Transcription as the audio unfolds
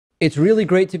It's really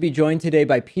great to be joined today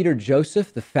by Peter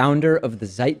Joseph, the founder of the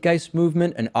Zeitgeist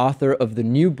Movement and author of the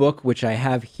new book, which I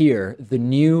have here, the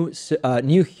New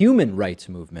Human Rights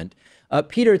Movement.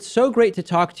 Peter, it's so great to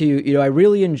talk to you. I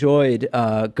really enjoyed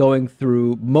going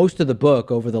through most of the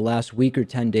book over the last week or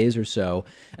 10 days or so.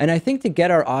 And I think to get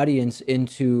our audience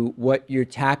into what you're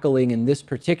tackling in this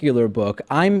particular book,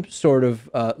 I'm sort of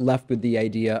left with the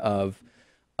idea of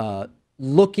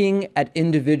looking at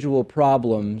individual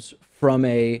problems from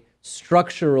a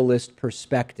structuralist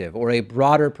perspective or a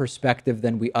broader perspective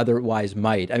than we otherwise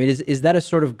might. I mean, is that a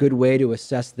sort of good way to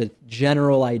assess the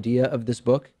general idea of this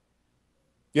book?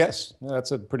 Yes, that's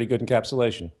a pretty good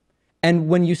encapsulation. And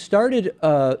when you started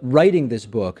writing this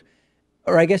book,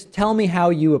 or I guess tell me how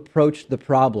you approached the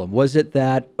problem. Was it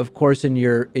that, of course, in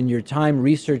your time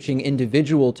researching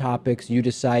individual topics, you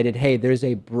decided, hey, there's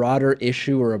a broader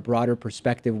issue or a broader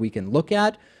perspective we can look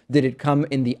at? Did it come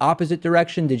in the opposite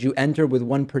direction? Did you enter with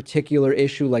one particular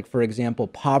issue, like, for example,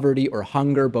 poverty or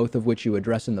hunger, both of which you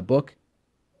address in the book?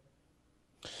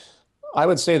 I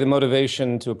would say the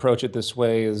motivation to approach it this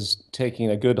way is taking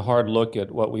a good hard look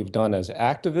at what we've done as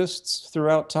activists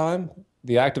throughout time.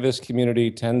 The activist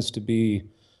community tends to be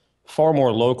far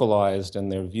more localized in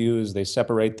their views. They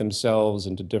separate themselves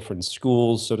into different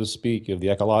schools, so to speak, of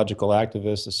the ecological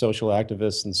activists, the social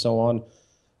activists, and so on.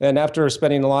 And after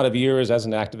spending a lot of years as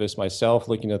an activist myself,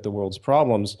 looking at the world's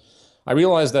problems, I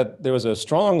realized that there was a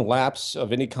strong lapse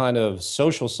of any kind of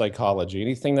social psychology,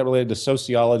 anything that related to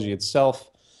sociology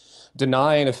itself,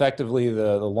 denying effectively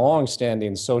the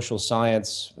long-standing social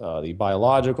science, the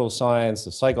biological science,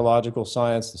 the psychological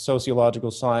science, the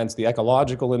sociological science, the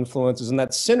ecological influences, and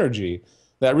that synergy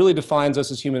that really defines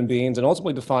us as human beings and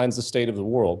ultimately defines the state of the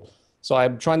world. So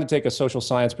I'm trying to take a social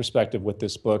science perspective with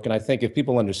this book, and I think if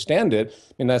people understand it,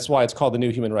 and that's why it's called the New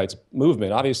Human Rights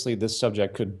Movement. Obviously, this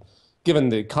subject could, given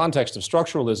the context of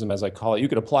structuralism, as I call it, you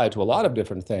could apply it to a lot of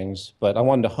different things, but I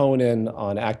wanted to hone in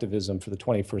on activism for the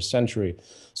 21st century.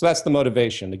 So that's the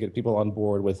motivation, to get people on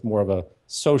board with more of a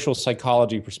social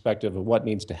psychology perspective of what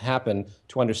needs to happen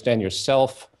to understand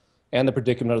yourself and the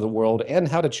predicament of the world and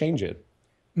how to change it.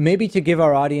 Maybe to give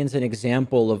our audience an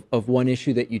example of one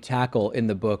issue that you tackle in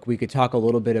the book, we could talk a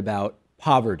little bit about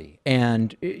poverty.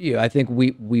 And I think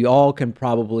we all can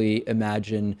probably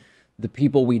imagine the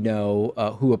people we know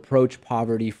who approach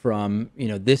poverty from,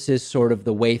 this is sort of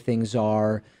the way things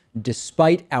are.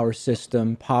 Despite our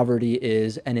system, poverty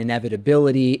is an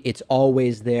inevitability. It's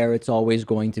always there. It's always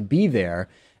going to be there.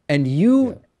 And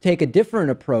you take a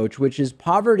different approach, which is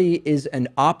poverty is an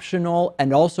optional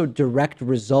and also direct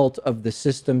result of the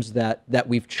systems that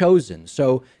we've chosen.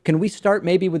 So can we start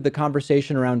maybe with the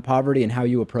conversation around poverty and how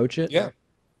you approach it? Yeah.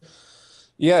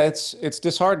 Yeah, it's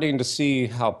disheartening to see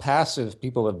how passive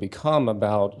people have become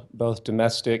about both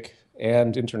domestic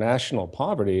and international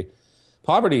poverty.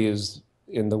 Poverty is,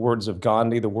 in the words of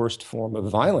Gandhi, the worst form of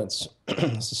violence.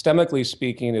 Systemically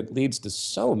speaking, it leads to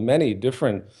so many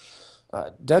different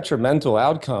detrimental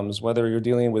outcomes, whether you're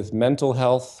dealing with mental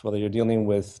health, whether you're dealing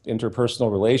with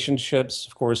interpersonal relationships,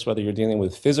 of course, whether you're dealing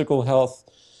with physical health.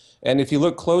 And if you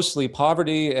look closely,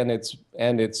 poverty and its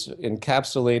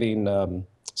encapsulating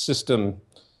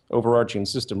overarching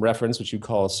system reference, which you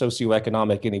call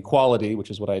socioeconomic inequality, which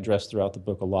is what I address throughout the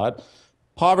book a lot.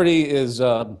 Poverty is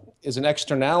an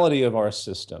externality of our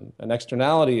system, an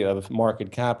externality of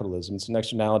market capitalism. It's an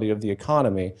externality of the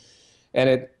economy.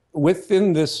 And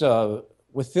within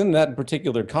that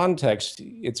particular context,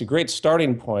 it's a great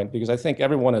starting point because I think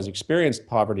everyone has experienced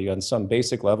poverty on some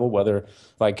basic level, whether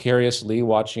vicariously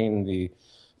watching the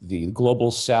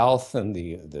global South and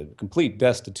the complete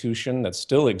destitution that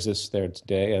still exists there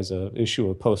today as an issue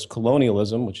of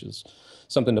post-colonialism, which is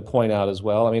something to point out as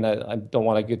well. I mean, I don't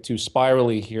want to get too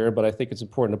spirally here, but I think it's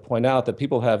important to point out that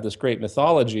people have this great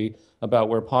mythology about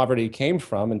where poverty came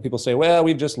from, and people say, well,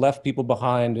 we've just left people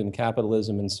behind in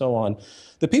capitalism and so on.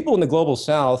 The people in the global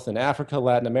South, in Africa,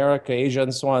 Latin America, Asia,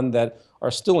 and so on, that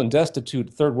are still in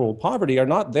destitute third world poverty are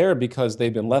not there because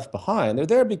they've been left behind. They're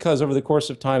there because over the course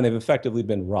of time, they've effectively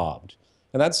been robbed.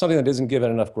 And that's something that isn't given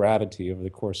enough gravity over the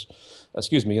course,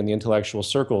 in the intellectual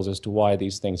circles as to why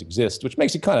these things exist, which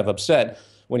makes you kind of upset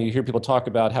when you hear people talk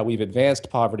about how we've advanced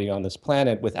poverty on this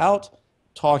planet without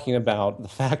talking about the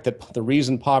fact that the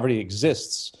reason poverty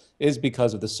exists is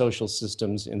because of the social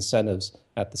system's incentives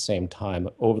at the same time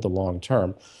over the long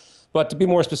term. But to be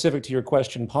more specific to your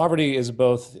question, poverty is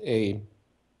both a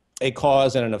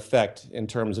cause and an effect in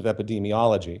terms of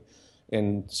epidemiology.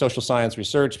 In social science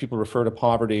research, people refer to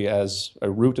poverty as a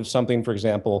root of something. For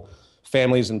example,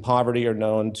 Families in poverty are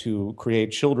known to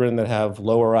create children that have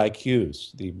lower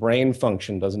IQs. The brain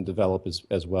function doesn't develop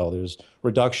as well. There's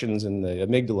reductions in the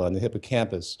amygdala and the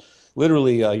hippocampus.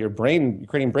 Literally, you're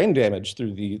creating brain damage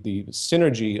through the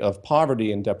synergy of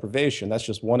poverty and deprivation. That's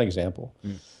just one example.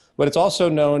 But it's also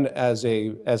known as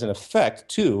an effect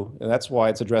too, and that's why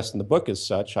it's addressed in the book as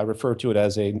such. I refer to it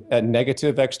as a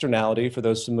negative externality for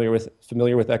those familiar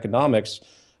with economics.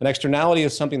 An externality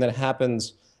is something that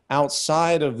happens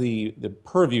outside of the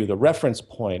purview, the reference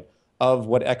point of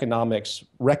what economics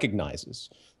recognizes.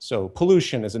 So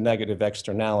pollution is a negative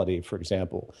externality, for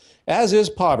example, as is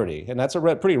poverty. And that's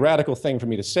a pretty radical thing for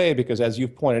me to say because, as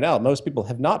you've pointed out, most people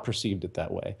have not perceived it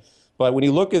that way. But when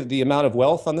you look at the amount of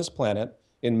wealth on this planet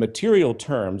in material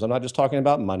terms, I'm not just talking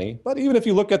about money, but even if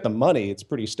you look at the money, it's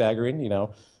pretty staggering. You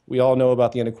know, we all know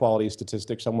about the inequality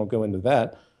statistics. I won't go into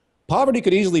that. Poverty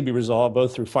could easily be resolved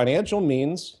both through financial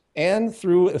means and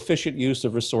through efficient use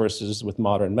of resources with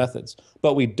modern methods.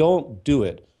 But we don't do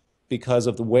it because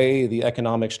of the way the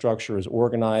economic structure is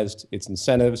organized, its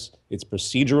incentives, its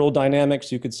procedural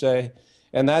dynamics, you could say.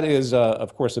 And that is,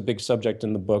 of course, a big subject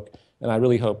in the book. And I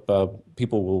really hope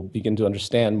people will begin to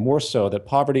understand more so that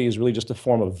poverty is really just a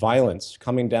form of violence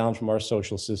coming down from our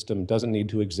social system, doesn't need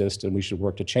to exist, and we should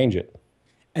work to change it.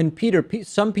 And Peter,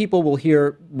 some people will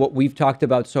hear what we've talked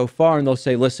about so far, and they'll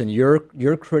say, "Listen,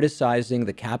 you're criticizing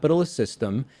the capitalist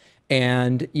system,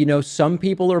 and you know some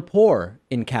people are poor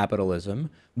in capitalism,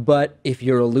 but if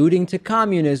you're alluding to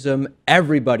communism,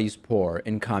 everybody's poor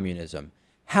in communism."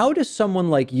 How does someone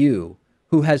like you,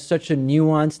 who has such a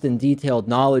nuanced and detailed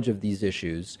knowledge of these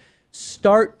issues,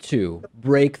 start to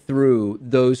break through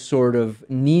those sort of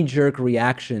knee-jerk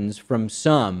reactions from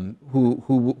some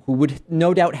who would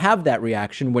no doubt have that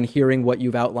reaction when hearing what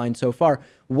you've outlined so far?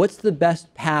 What's the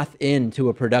best path into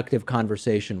a productive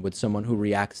conversation with someone who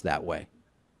reacts that way?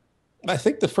 I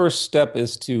think the first step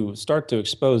is to start to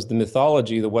expose the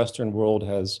mythology the Western world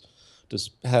has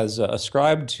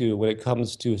ascribed to when it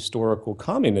comes to historical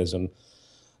communism.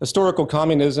 Historical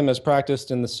communism, as practiced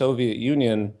in the Soviet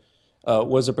Union,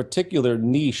 was a particular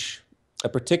niche, a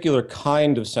particular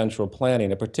kind of central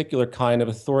planning, a particular kind of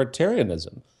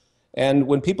authoritarianism. And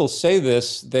when people say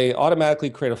this, they automatically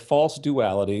create a false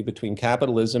duality between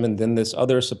capitalism and then this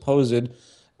other supposed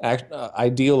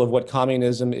ideal of what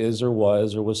communism is or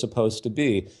was supposed to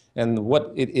be. And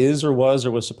what it is or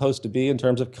was supposed to be in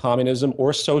terms of communism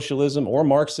or socialism or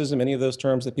Marxism, any of those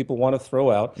terms that people want to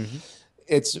throw out,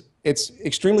 it's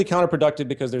extremely counterproductive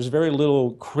because there's very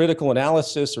little critical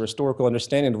analysis or historical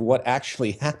understanding of what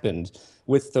actually happened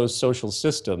with those social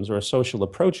systems or social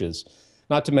approaches,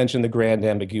 not to mention the grand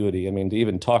ambiguity. I mean, to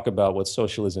even talk about what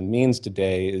socialism means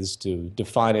today is to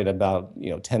define it about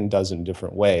 10 dozen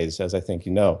different ways, as I think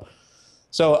you know.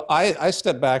 So I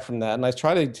step back from that and I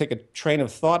try to take a train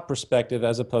of thought perspective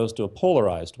as opposed to a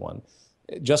polarized one.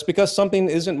 Just because something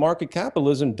isn't market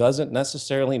capitalism doesn't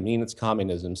necessarily mean it's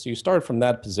communism. So you start from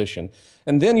that position.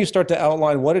 And then you start to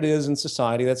outline what it is in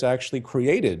society that's actually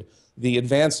created the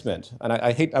advancement. And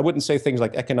I wouldn't say things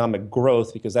like economic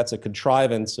growth because that's a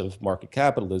contrivance of market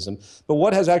capitalism, but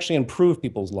what has actually improved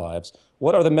people's lives?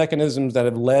 What are the mechanisms that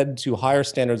have led to higher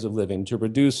standards of living, to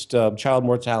reduced child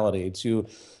mortality, to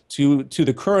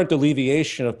the current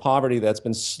alleviation of poverty that's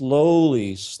been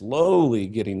slowly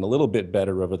getting a little bit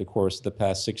better over the course of the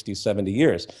past 60, 70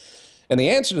 years? And the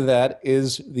answer to that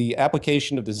is the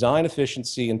application of design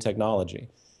efficiency and technology.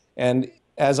 And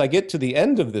as I get to the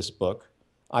end of this book,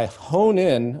 I hone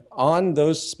in on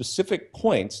those specific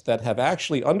points that have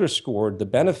actually underscored the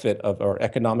benefit of our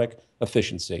economic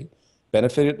efficiency,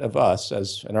 benefit of us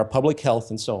as in our public health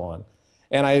and so on.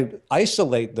 And I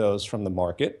isolate those from the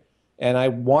market. And I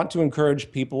want to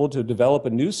encourage people to develop a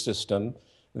new system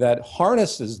that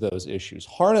harnesses those issues,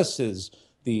 harnesses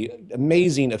the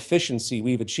amazing efficiency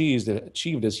we've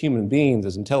achieved as human beings,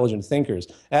 as intelligent thinkers,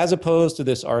 as opposed to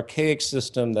this archaic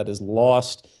system that is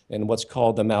lost in what's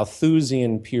called the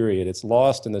Malthusian period. It's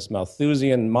lost in this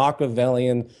Malthusian,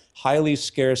 Machiavellian, highly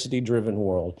scarcity-driven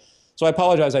world. So I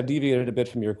apologize, I've deviated a bit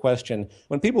from your question.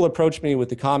 When people approach me with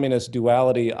the communist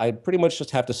duality, I pretty much just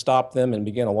have to stop them and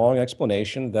begin a long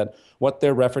explanation that what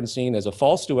they're referencing is a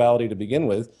false duality to begin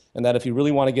with, and that if you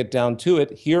really want to get down to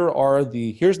it,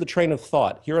 here's the train of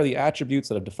thought. Here are the attributes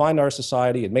that have defined our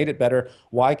society and made it better.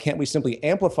 Why can't we simply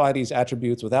amplify these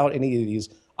attributes without any of these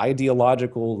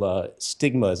ideological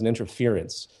stigmas and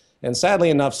interference? And sadly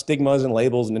enough, stigmas and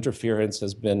labels and interference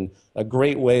has been a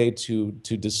great way to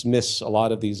dismiss a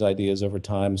lot of these ideas over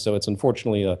time. So it's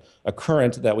unfortunately a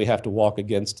current that we have to walk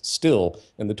against still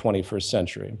in the 21st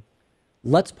century.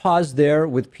 Let's pause there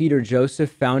with Peter Joseph,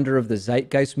 founder of the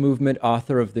Zeitgeist Movement,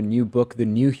 author of the new book, The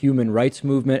New Human Rights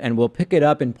Movement, and we'll pick it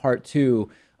up in part two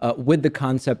with the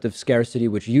concept of scarcity,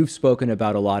 which you've spoken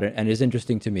about a lot and is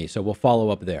interesting to me. So we'll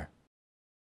follow up there.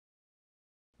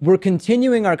 We're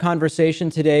continuing our conversation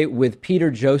today with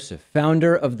Peter Joseph,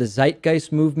 founder of the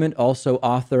Zeitgeist Movement, also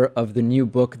author of the new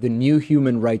book, The New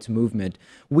Human Rights Movement.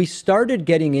 We started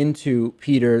getting into,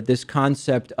 Peter, this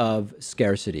concept of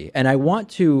scarcity, and I want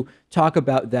to talk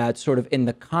about that sort of in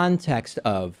the context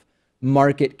of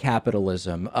market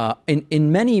capitalism.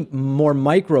 In many more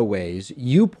micro ways,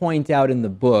 you point out in the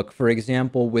book, for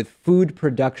example, with food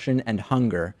production and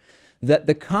hunger, that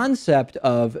the concept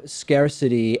of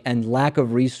scarcity and lack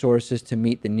of resources to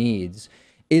meet the needs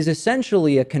is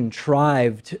essentially a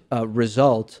contrived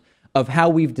result of how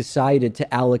we've decided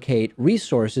to allocate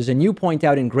resources. And you point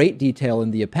out in great detail in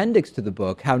the appendix to the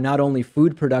book how not only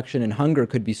food production and hunger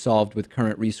could be solved with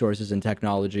current resources and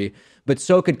technology, but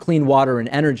so could clean water and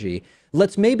energy.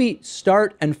 Let's maybe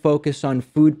start and focus on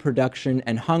food production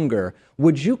and hunger.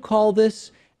 Would you call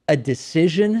this a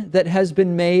decision that has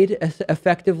been made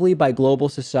effectively by global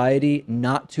society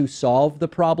not to solve the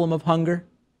problem of hunger?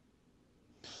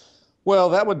 Well,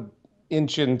 that would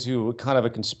inch into kind of a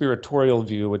conspiratorial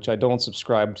view, which I don't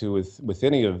subscribe to with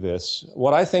any of this.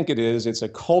 What I think it is, it's a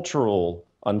cultural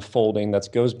unfolding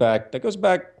that goes back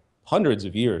hundreds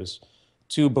of years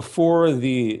to before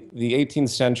the 18th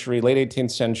century, late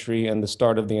 18th century, and the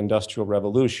start of the Industrial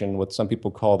Revolution, what some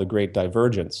people call the Great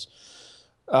Divergence.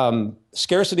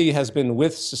 Scarcity has been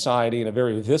with society in a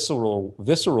very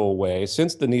visceral way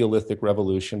since the Neolithic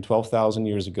Revolution 12,000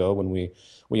 years ago, when we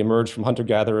emerged from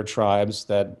hunter-gatherer tribes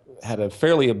that had a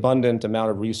fairly abundant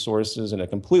amount of resources and a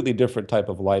completely different type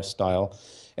of lifestyle.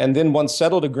 And then once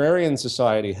settled agrarian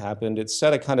society happened, it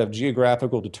set a kind of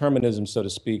geographical determinism, so to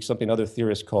speak, something other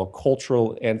theorists call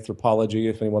cultural anthropology,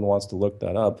 if anyone wants to look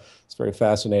that up. It's very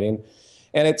fascinating.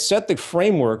 And it set the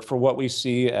framework for what we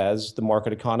see as the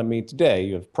market economy today.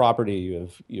 You have property, you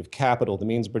have capital, the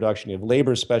means of production, you have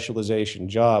labor specialization,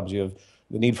 jobs, you have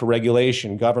the need for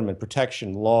regulation, government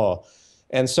protection, law,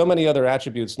 and so many other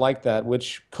attributes like that,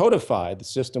 which codify the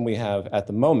system we have at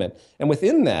the moment. And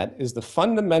within that is the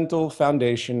fundamental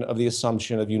foundation of the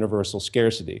assumption of universal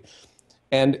scarcity.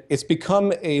 And it's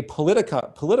become a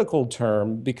political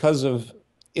term because of,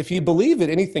 if you believe in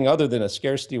anything other than a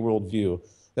scarcity worldview,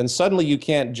 then suddenly you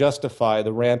can't justify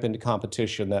the rampant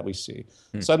competition that we see.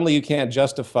 Suddenly you can't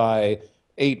justify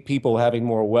 8 people having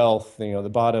more wealth, the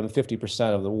bottom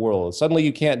 50% of the world. Suddenly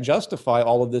you can't justify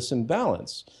all of this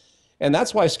imbalance. And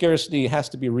that's why scarcity has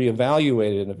to be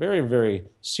reevaluated in a very, very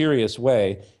serious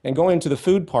way. And going to the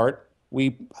food part,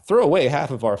 we throw away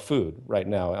half of our food right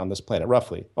now on this planet,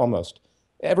 roughly, almost.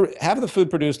 Half of the food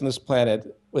produced on this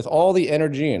planet, with all the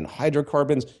energy and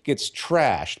hydrocarbons, gets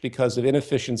trashed because of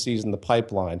inefficiencies in the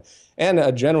pipeline and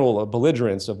a general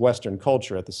belligerence of Western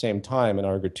culture at the same time, and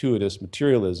our gratuitous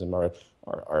materialism, our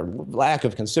lack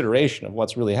of consideration of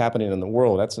what's really happening in the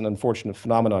world. That's an unfortunate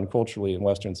phenomenon culturally in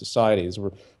Western societies.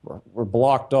 We're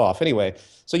blocked off. Anyway,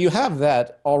 so you have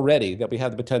that already, that we have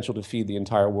the potential to feed the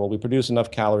entire world. We produce enough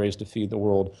calories to feed the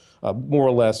world more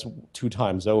or less 2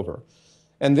 times over.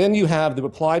 And then you have the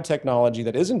applied technology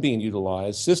that isn't being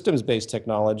utilized, systems-based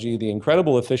technology, the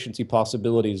incredible efficiency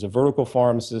possibilities of vertical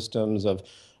farm systems, of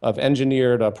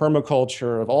engineered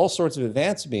permaculture, of all sorts of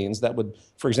advanced means that would,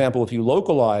 for example, if you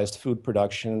localized food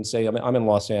production, say I'm in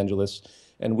Los Angeles,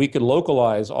 and we could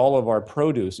localize all of our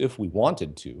produce if we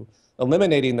wanted to,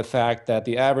 eliminating the fact that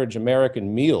the average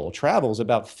American meal travels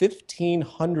about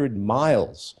 1,500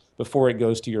 miles before it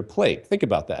goes to your plate. Think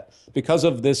about that. Because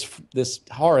of this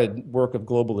horrid work of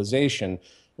globalization,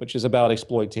 which is about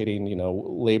exploiting,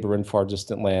 labor in far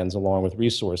distant lands along with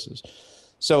resources.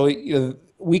 So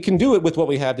we can do it with what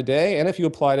we have today, and if you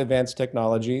applied advanced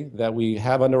technology that we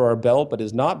have under our belt but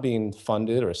is not being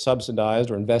funded or subsidized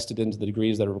or invested into the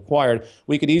degrees that are required,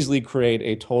 we could easily create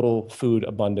a total food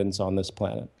abundance on this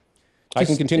planet. I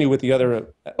can continue with the other.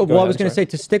 Well, I was going to say,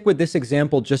 to stick with this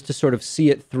example, just to sort of see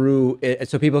it through,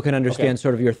 so people can understand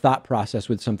sort of your thought process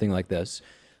with something like this.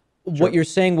 Sure. What you're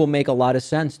saying will make a lot of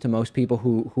sense to most people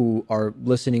who are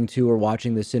listening to or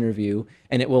watching this interview,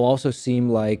 and it will also seem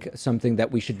like something that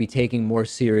we should be taking more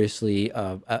seriously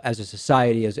as a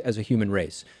society, as a human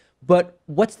race. But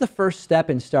what's the first step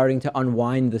in starting to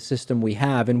unwind the system we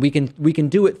have? And we can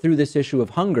do it through this issue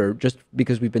of hunger, just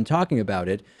because we've been talking about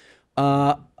it.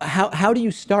 How do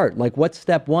you start? Like, what's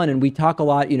step one? And we talk a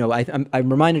lot, I'm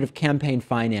reminded of campaign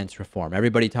finance reform.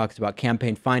 Everybody talks about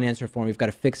campaign finance reform. We've got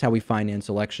to fix how we finance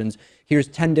elections. Here's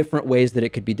 10 different ways that it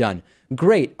could be done.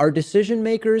 Great. Our decision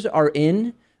makers are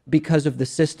in, because of the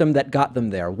system that got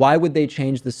them there? Why would they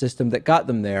change the system that got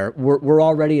them there? We're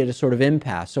already at a sort of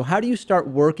impasse. So how do you start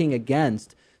working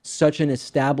against such an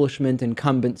establishment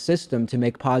incumbent system to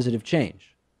make positive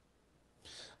change?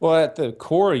 Well, at the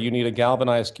core, you need a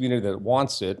galvanized community that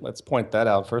wants it. Let's point that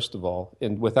out, first of all.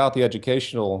 And without the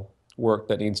educational work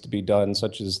that needs to be done,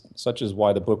 such as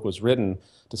why the book was written,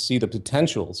 to see the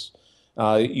potentials,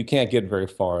 you can't get very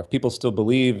far. If people still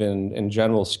believe in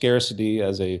general scarcity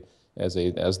as the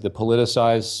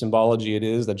politicized symbology it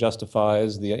is that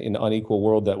justifies the unequal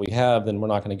world that we have, then we're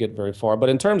not going to get very far. But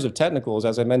in terms of technicals,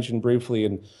 as I mentioned briefly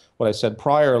in what I said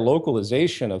prior,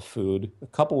 localization of food,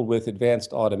 coupled with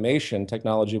advanced automation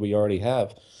technology we already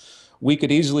have, we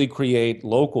could easily create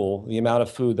local the amount of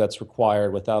food that's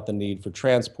required without the need for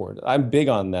transport. I'm big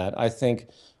on that. I think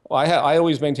I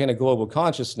always maintain a global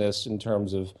consciousness in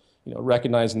terms of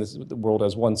recognizing the world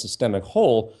as one systemic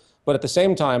whole. But at the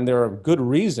same time, there are good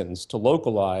reasons to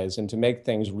localize and to make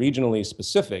things regionally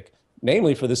specific,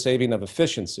 namely for the saving of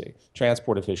efficiency,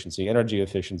 transport efficiency, energy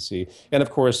efficiency, and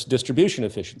of course, distribution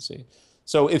efficiency.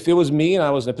 So if it was me and I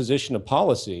was in a position of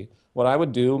policy, what I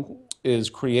would do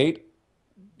is create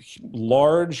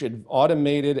large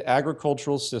automated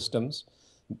agricultural systems,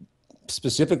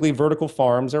 specifically vertical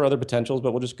farms. There are other potentials,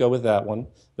 but we'll just go with that one.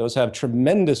 Those have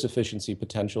tremendous efficiency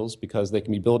potentials because they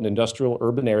can be built in industrial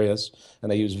urban areas,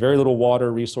 and they use very little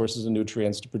water, resources, and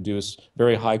nutrients to produce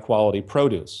very high quality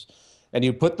produce. And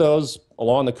you put those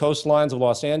along the coastlines of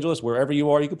Los Angeles, wherever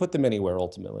you are, you can put them anywhere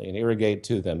ultimately and irrigate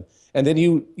to them. And then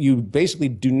you basically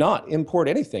do not import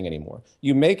anything anymore.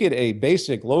 You make it a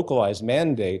basic localized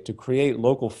mandate to create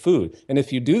local food. And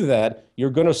if you do that, you're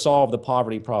going to solve the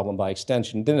poverty problem by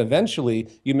extension. Then eventually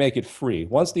you make it free.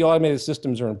 Once the automated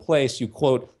systems are in place, you,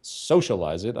 quote,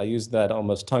 socialize it. I use that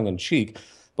almost tongue in cheek.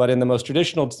 But in the most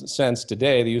traditional sense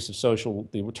today, the use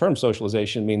of the term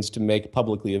socialization means to make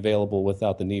publicly available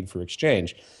without the need for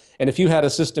exchange. And if you had a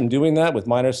system doing that with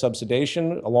minor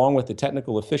subsidization, along with the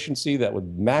technical efficiency that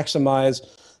would maximize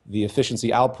the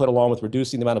efficiency output, along with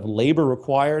reducing the amount of labor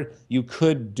required, you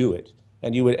could do it.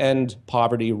 And you would end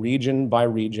poverty region by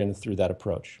region through that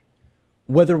approach.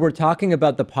 Whether we're talking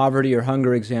about the poverty or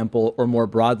hunger example, or more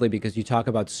broadly, because you talk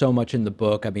about so much in the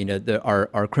book, I mean,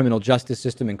 our criminal justice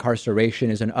system, incarceration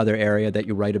is another area that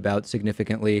you write about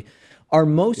significantly. Are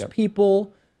most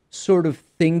people sort of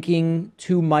thinking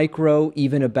too micro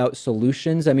even about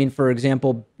solutions? I mean, for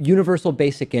example, universal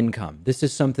basic income. This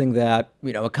is something that,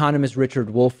 economist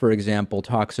Richard Wolff, for example,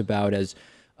 talks about as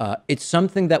it's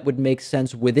something that would make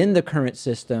sense within the current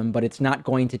system, but it's not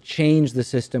going to change the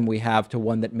system we have to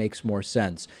one that makes more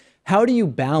sense. How do you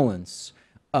balance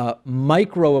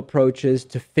micro approaches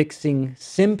to fixing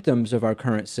symptoms of our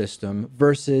current system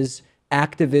versus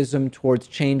activism towards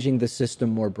changing the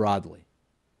system more broadly?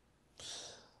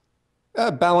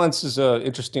 Balance is an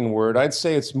interesting word. I'd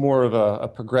say it's more of a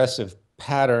progressive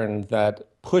pattern that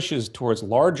pushes towards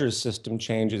larger system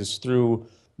changes through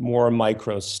more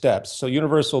micro steps. So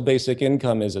universal basic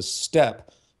income is a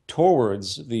step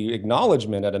towards the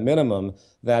acknowledgement at a minimum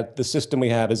that the system we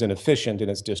have is inefficient in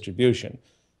its distribution.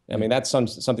 I mean, that's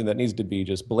something that needs to be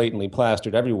just blatantly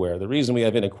plastered everywhere. The reason we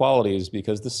have inequality is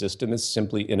because the system is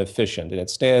simply inefficient. And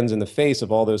it stands in the face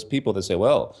of all those people that say,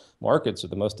 well, markets are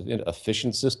the most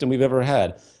efficient system we've ever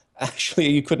had.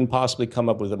 Actually, you couldn't possibly come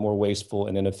up with a more wasteful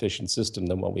and inefficient system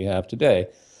than what we have today.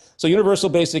 So universal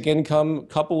basic income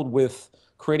coupled with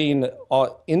creating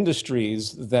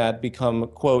industries that become,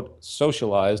 quote,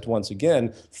 socialized once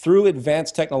again through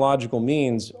advanced technological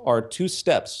means are two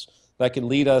steps that can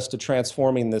lead us to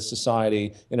transforming this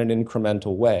society in an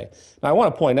incremental way. Now, I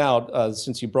want to point out,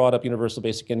 since you brought up universal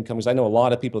basic income, because I know a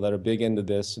lot of people that are big into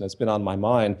this, and it's been on my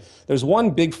mind, there's one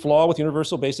big flaw with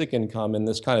universal basic income and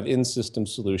this kind of in-system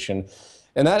solution,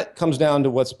 and that comes down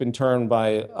to what's been termed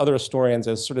by other historians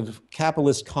as sort of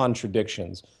capitalist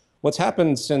contradictions. What's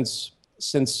happened since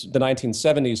the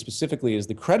 1970s specifically is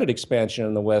the credit expansion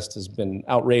in the West has been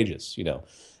outrageous.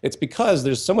 It's because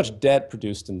there's so much debt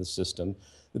produced in the system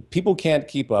that people can't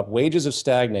keep up. Wages have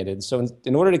stagnated. So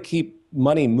in order to keep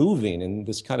money moving in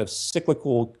this kind of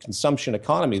cyclical consumption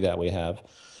economy that we have,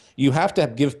 you have to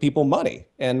give people money.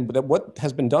 And what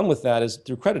has been done with that is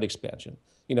through credit expansion.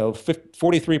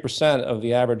 43% of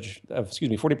the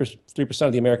 43%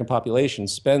 of the American population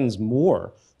spends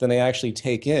more than they actually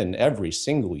take in every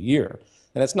single year.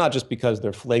 And it's not just because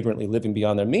they're flagrantly living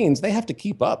beyond their means. They have to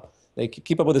keep up. They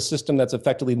keep up with a system that's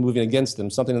effectively moving against them,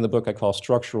 something in the book I call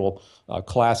structural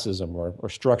classism or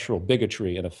structural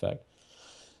bigotry, in effect.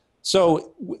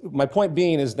 So my point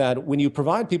being is that when you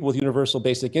provide people with universal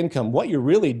basic income, what you're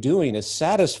really doing is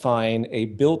satisfying a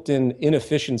built-in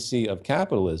inefficiency of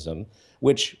capitalism,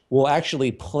 which will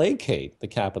actually placate the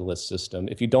capitalist system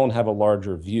if you don't have a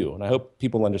larger view. And I hope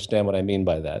people understand what I mean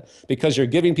by that, because you're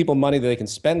giving people money that they can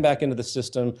spend back into the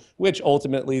system, which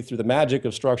ultimately, through the magic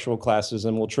of structural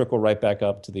classism, will trickle right back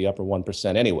up to the upper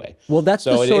 1% anyway. Well, that's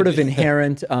the sort of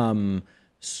inherent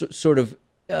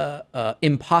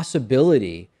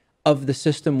impossibility of the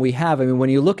system we have. I mean, when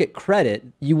you look at credit,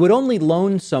 you would only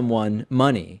loan someone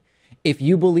money if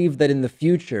you believe that in the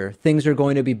future things are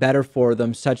going to be better for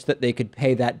them such that they could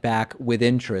pay that back with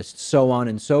interest, so on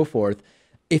and so forth.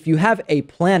 If you have a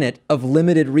planet of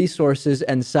limited resources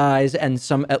and size and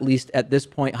some, at least at this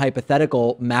point,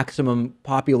 hypothetical maximum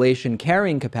population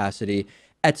carrying capacity,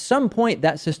 at some point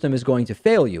that system is going to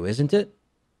fail you, isn't it?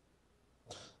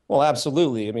 Well,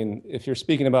 absolutely. I mean, if you're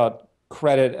speaking about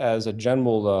credit as a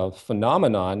general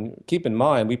phenomenon, keep in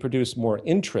mind we produce more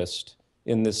interest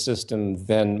in this system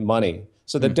than money.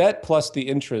 So the debt plus the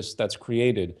interest that's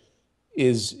created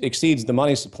exceeds the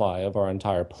money supply of our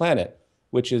entire planet,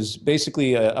 which is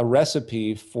basically a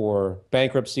recipe for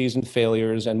bankruptcies and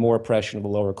failures and more oppression of the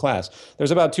lower class. There's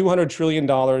about $200 trillion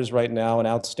right now in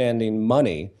outstanding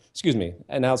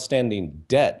an outstanding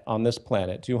debt on this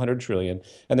planet, 200 trillion,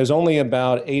 and there's only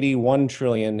about 81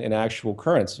 trillion in actual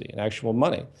currency, in actual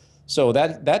money. So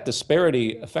that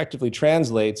disparity effectively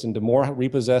translates into more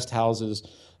repossessed houses,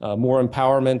 more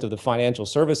empowerment of the financial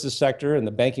services sector and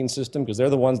the banking system, because they're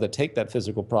the ones that take that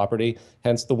physical property,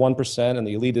 hence the 1% and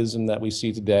the elitism that we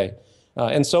see today,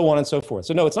 and so on and so forth.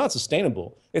 So no, it's not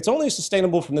sustainable. It's only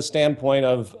sustainable from the standpoint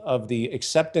of the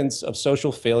acceptance of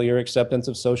social failure, acceptance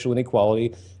of social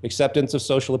inequality, acceptance of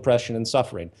social oppression and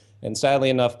suffering. And sadly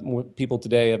enough, people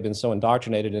today have been so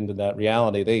indoctrinated into that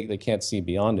reality, they can't see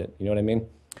beyond it. You know what I mean?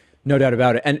 No doubt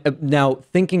about it. And now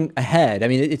thinking ahead, I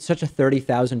mean, it's such a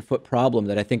 30,000 foot problem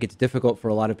that I think it's difficult for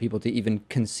a lot of people to even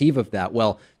conceive of that.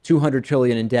 Well, 200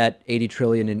 trillion in debt, 80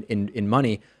 trillion in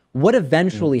money. What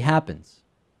eventually happens?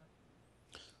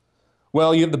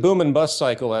 Well, you have the boom and bust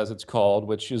cycle, as it's called,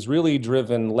 which is really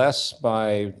driven less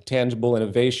by tangible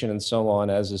innovation and so on,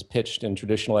 as is pitched in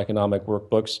traditional economic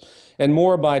workbooks, and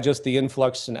more by just the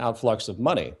influx and outflux of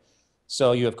money.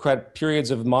 So you have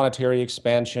periods of monetary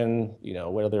expansion,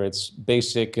 whether it's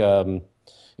basic,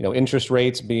 interest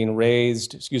rates being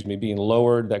being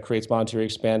lowered, that creates monetary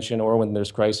expansion, or when there's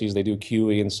crises, they do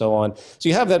QE and so on. So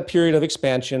you have that period of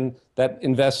expansion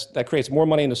that creates more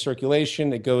money into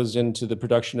circulation. It goes into the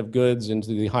production of goods,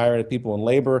 into the hiring of people and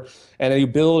labor, and then you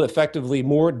build effectively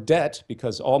more debt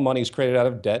because all money is created out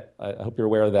of debt. I hope you're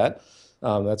aware of that.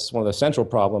 That's one of the central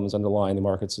problems underlying the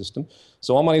market system.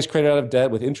 So all money is created out of debt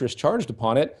with interest charged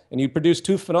upon it, and you produce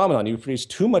two phenomena. You produce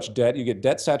too much debt, you get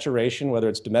debt saturation, whether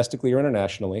it's domestically or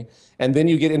internationally, and then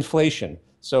you get inflation.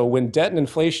 So when debt and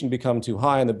inflation become too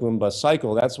high in the boom-bust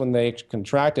cycle, that's when they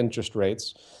contract interest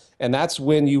rates, and that's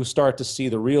when you start to see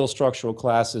the real structural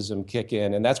classism kick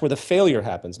in, and that's where the failure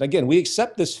happens. And again, we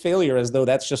accept this failure as though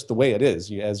that's just the way it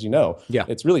is, as you know. Yeah.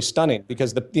 It's really stunning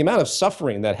because the amount of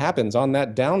suffering that happens on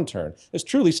that downturn is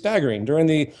truly staggering. During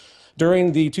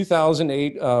the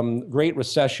 2008 Great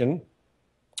Recession,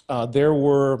 there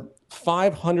were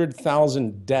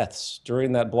 500,000 deaths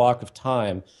during that block of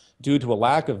time due to a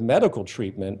lack of medical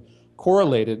treatment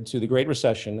correlated to the Great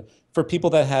Recession for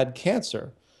people that had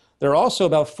cancer. There are also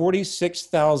about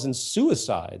 46,000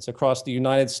 suicides across the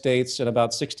United States and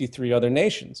about 63 other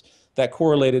nations that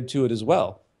correlated to it as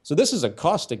well. So this is a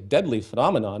caustic, deadly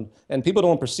phenomenon, and people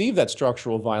don't perceive that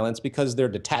structural violence because they're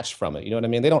detached from it. You know what I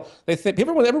mean?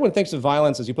 Everyone thinks of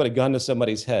violence as you put a gun to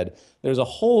somebody's head. There's a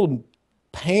whole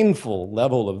painful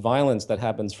level of violence that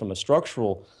happens from a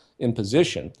structural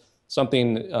imposition.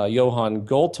 Something Johan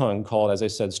Galtung called, as I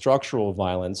said, structural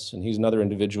violence, and he's another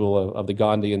individual of the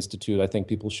Gandhi Institute I think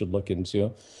people should look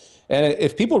into. And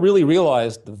if people really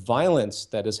realize the violence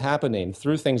that is happening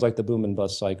through things like the boom and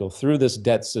bust cycle, through this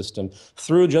debt system,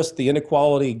 through just the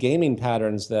inequality gaming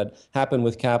patterns that happen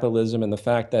with capitalism, and the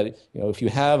fact that if you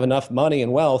have enough money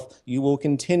and wealth, you will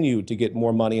continue to get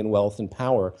more money and wealth and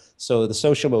power. So the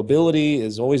social mobility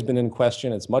has always been in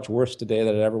question. It's much worse today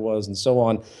than it ever was, and so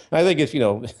on. And I think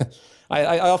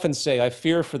I often say I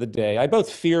fear for the day. I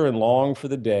both fear and long for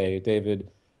the day,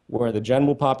 David, where the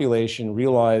general population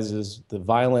realizes the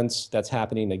violence that's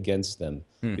happening against them.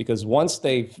 Because once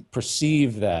they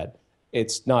perceive that,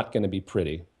 it's not going to be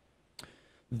pretty.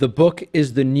 The book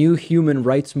is The New Human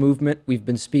Rights Movement. We've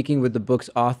been speaking with the book's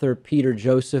author, Peter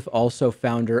Joseph, also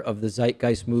founder of the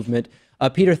Zeitgeist Movement.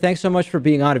 Peter, thanks so much for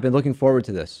being on. I've been looking forward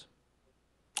to this.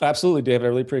 Absolutely, David. I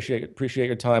really appreciate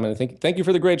your time. And thank you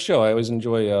for the great show. I always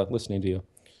enjoy listening to you.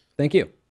 Thank you.